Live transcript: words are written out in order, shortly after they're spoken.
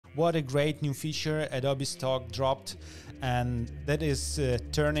What a great new feature Adobe Stock dropped, and that is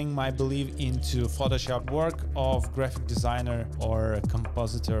turning my belief into Photoshop work of graphic designer or a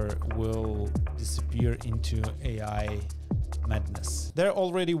compositor will disappear into AI madness. There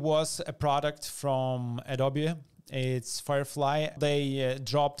already was a product from Adobe. It's Firefly. They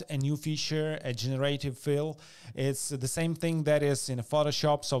dropped a new feature, a Generative Fill. It's the same thing that is in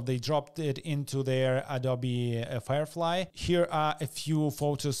Photoshop, so they dropped it into their Adobe Firefly. Here are a few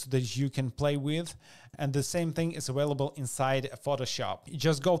photos that you can play with, and the same thing is available inside Photoshop. You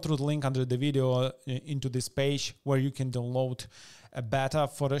just go through the link under the video into this page where you can download a beta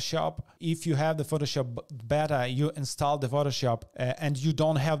Photoshop. If you have the Photoshop beta, you install the Photoshop and you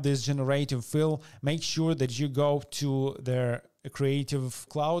don't have this Generative Fill, make sure that you go to their Creative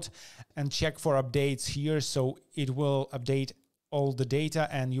Cloud and check for updates here, so it will update all the data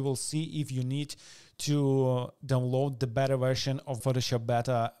and you will see if you need to download the beta version of Photoshop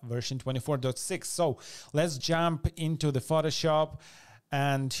beta version 24.6. So let's jump into the Photoshop.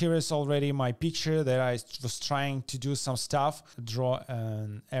 And here is already my picture that I was trying to do some stuff, draw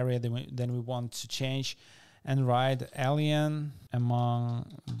an area that we want to change, and write alien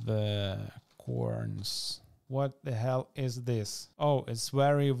among the corns. What the hell is this? Oh, it's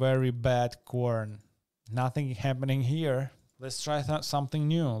very, very bad corn. Nothing happening here. Let's try something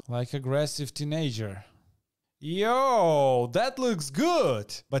new, like aggressive teenager. Yo, that looks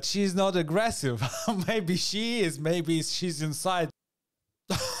good, but she's not aggressive. Maybe she is, maybe she's inside.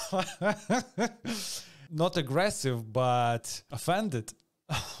 Not aggressive, but offended.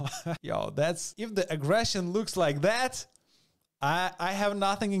 Yo, that's, if the aggression looks like that, I have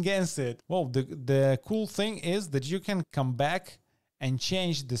nothing against it. Well, the cool thing is that you can come back and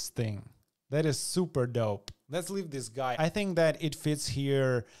change this thing. That is super dope. Let's leave this guy. I think that it fits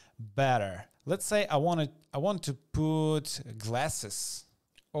here better. Let's say I want to put glasses.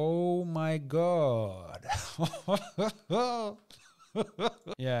 Oh my god.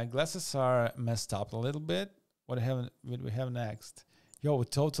 Yeah, glasses are messed up a little bit. What do we have next? Yo, a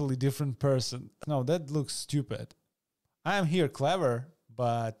totally different person. No, that looks stupid. I am here clever,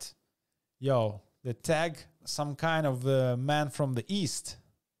 but yo, the tag, some kind of man from the east.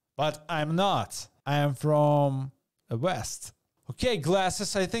 But I'm not. I am from the west. Okay,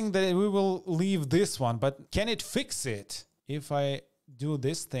 glasses, I think that we will leave this one, but can it fix it? If I do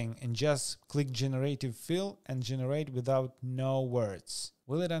this thing and just click Generative Fill and generate without no words,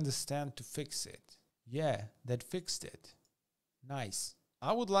 will it understand to fix it? Yeah, that fixed it. Nice.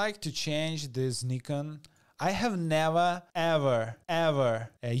 I would like to change this Nikon. I have never, ever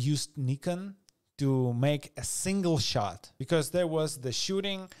used Nikon to make a single shot, because there was the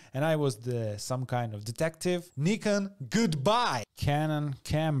shooting and I was some kind of detective. Nikon, goodbye. Canon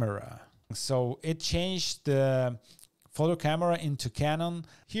camera. So it changed the photo camera into Canon.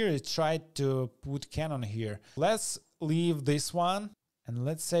 Here it tried to put Canon here. Let's leave this one and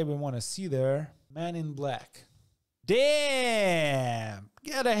let's say we want to see there Man in Black. Damn!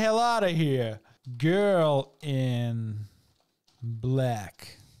 Get the hell out of here. Girl in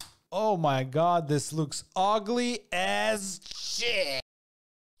Black. Oh my god, this looks ugly as shit.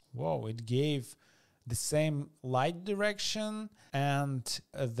 Whoa, it gave the same light direction and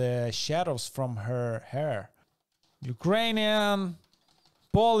the shadows from her hair. Ukrainian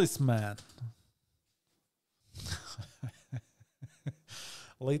policeman.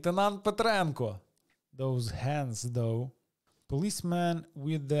 Lieutenant Petrenko. Those hands though. Policeman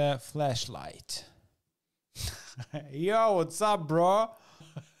with the flashlight. Yo, what's up, bro?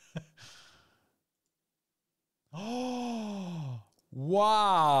 Oh,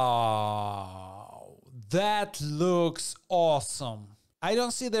 wow. That looks awesome. I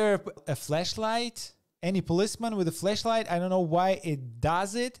don't see there a flashlight. Any policeman with a flashlight. I don't know why it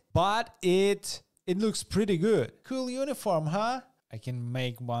does it, but it looks pretty good. Cool uniform, huh? I can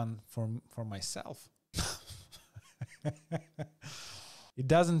make one for myself. It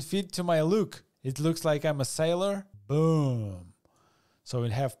doesn't fit to my look. It looks like I'm a sailor. Boom. So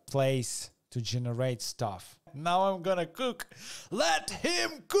it have place to generate stuff. Now I'm gonna cook. Let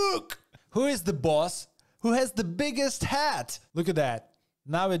him cook. Who is the boss? Who has the biggest hat? Look at that.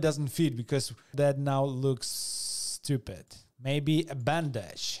 Now it doesn't fit because that now looks stupid. Maybe a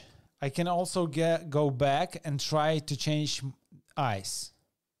bandage. I can also go back and try to change eyes.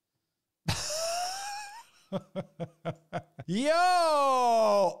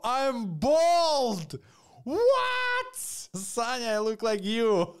 Yo, I'm bald. What? Sanya, I look like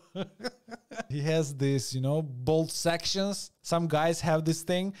you. He has this, bold sections. Some guys have this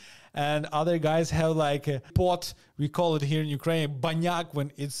thing and other guys have like a pot. We call it here in Ukraine banyak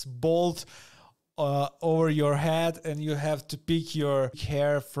when it's bold over your head, and you have to pick your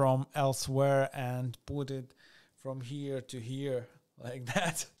hair from elsewhere and put it from here to here like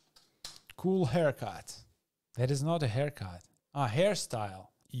that. Cool haircut. That is not a haircut. Hairstyle.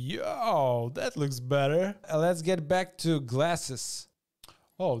 Yo, that looks better. Let's get back to glasses.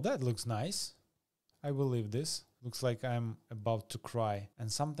 Oh, that looks nice. I will leave this. Looks like I'm about to cry.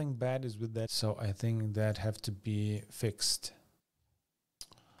 And something bad is with that. So I think that have to be fixed.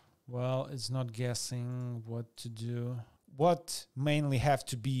 Well, it's not guessing what to do. What mainly have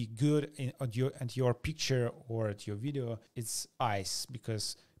to be good at your picture or at your video, it's eyes,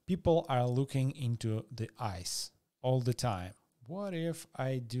 because people are looking into the eyes all the time. What if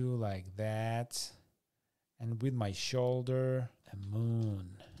I do like that, and with my shoulder, a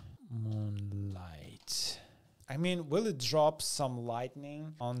moonlight. I mean, will it drop some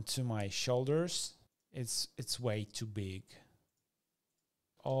lightning onto my shoulders? It's way too big.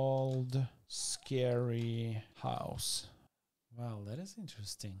 Old, scary house. Wow, that is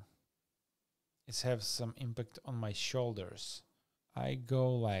interesting. It has some impact on my shoulders. I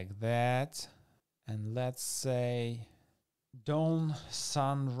go like that, and let's say dawn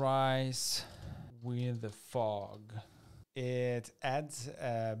sunrise with the fog. It adds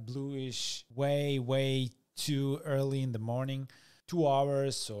a bluish way too early in the morning, 2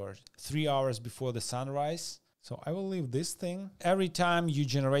 hours or 3 hours before the sunrise. So I will leave this thing. Every time you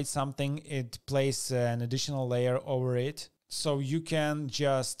generate something, it places an additional layer over it. So you can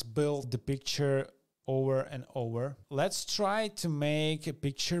just build the picture over and over. Let's try to make a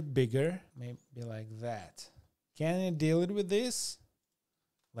picture bigger, maybe like that. Can it deal with this?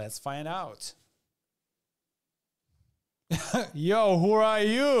 Let's find out. Yo, who are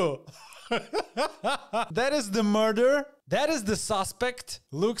you? That is the murder. That is the suspect.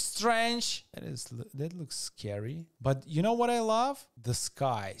 Looks strange. That looks scary. But you know what I love? The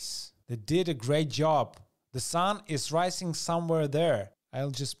skies. They did a great job. The sun is rising somewhere there.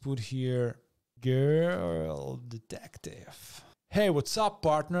 I'll just put here, girl detective. Hey, what's up,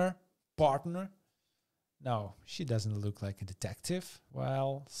 partner? Partner? No, she doesn't look like a detective.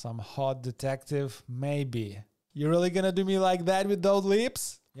 Well, some hot detective, maybe. You really gonna do me like that with those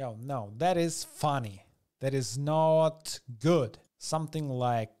lips? Yo, no, that is funny. That is not good. Something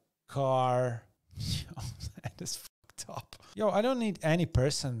like car. Yo, that is fucked up. Yo, I don't need any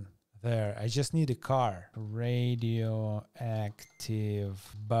person there. I just need a car.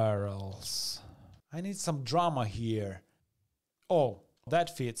 Radioactive barrels. I need some drama here. Oh,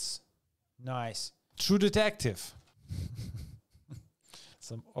 that fits. Nice. True detective.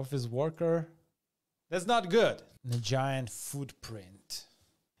 Some office worker. That's not good. And a giant footprint.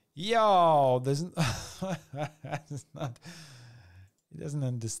 Yo, there's not. He doesn't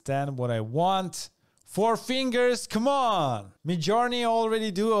understand what I want. 4 fingers, come on. Midjourney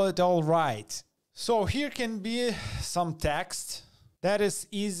already do it all right. So here can be some text. That is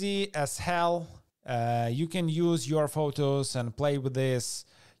easy as hell. You can use your photos and play with this.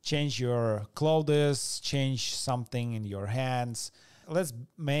 Change your clothes, change something in your hands. Let's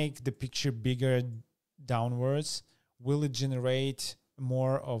make the picture bigger downwards. Will it generate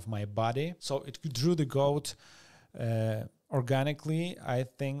more of my body? So it drew the goat organically. I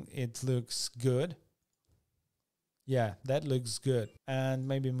think it looks good. Yeah, that looks good. And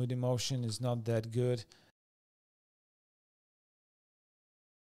maybe mood emotion is not that good.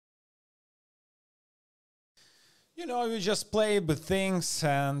 You know, you just play with things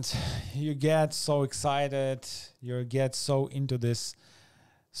and you get so excited, you get so into this,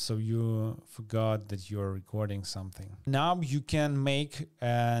 so you forgot that you're recording something. Now you can make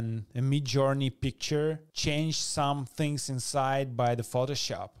a Midjourney picture, change some things inside by the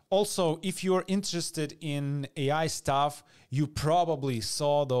Photoshop. Also, if you're interested in AI stuff, you probably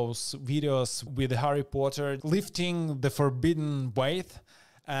saw those videos with Harry Potter lifting the forbidden weight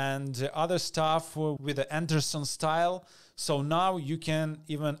and other stuff with the Anderson style. So now you can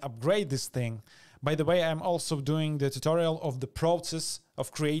even upgrade this thing. By the way, I'm also doing the tutorial of the process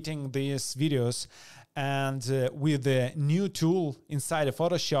of creating these videos, and with a new tool inside of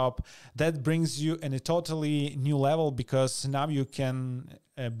Photoshop that brings you in a totally new level, because now you can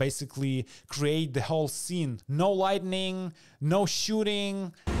basically create the whole scene. No lightning, no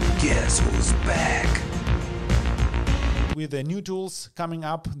shooting. Guess who's back? With the new tools coming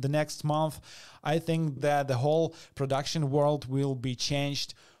up the next month, I think that the whole production world will be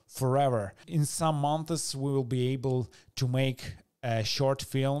changed forever. In some months, we will be able to make short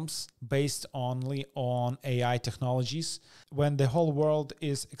films based only on AI technologies. When the whole world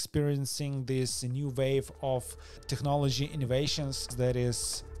is experiencing this new wave of technology innovations that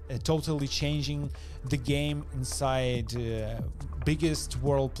is totally changing the game inside biggest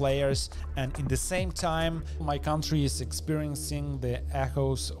world players, and in the same time my country is experiencing the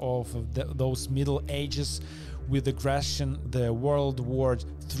echoes of those Middle Ages with aggression, the World War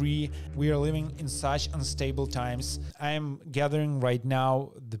III. We are living in such unstable times. I am gathering right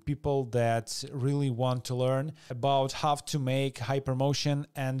now the people that really want to learn about how to make hypermotion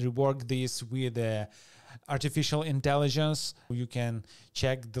and rework this with artificial intelligence. You can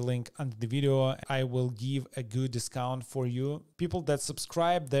check the link under the video. I will give a good discount for you. People that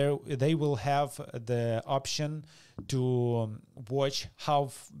subscribe there, they will have the option to watch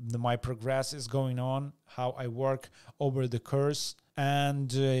how my progress is going on, how I work over the course,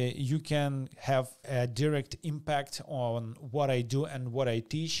 and you can have a direct impact on what I do and what I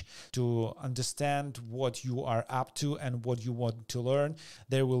teach to understand what you are up to and what you want to learn.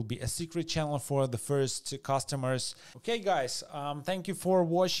 There will be a secret channel for the first customers. Okay, guys, thank you for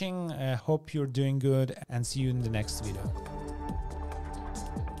watching. I hope you're doing good, and see you in the next video.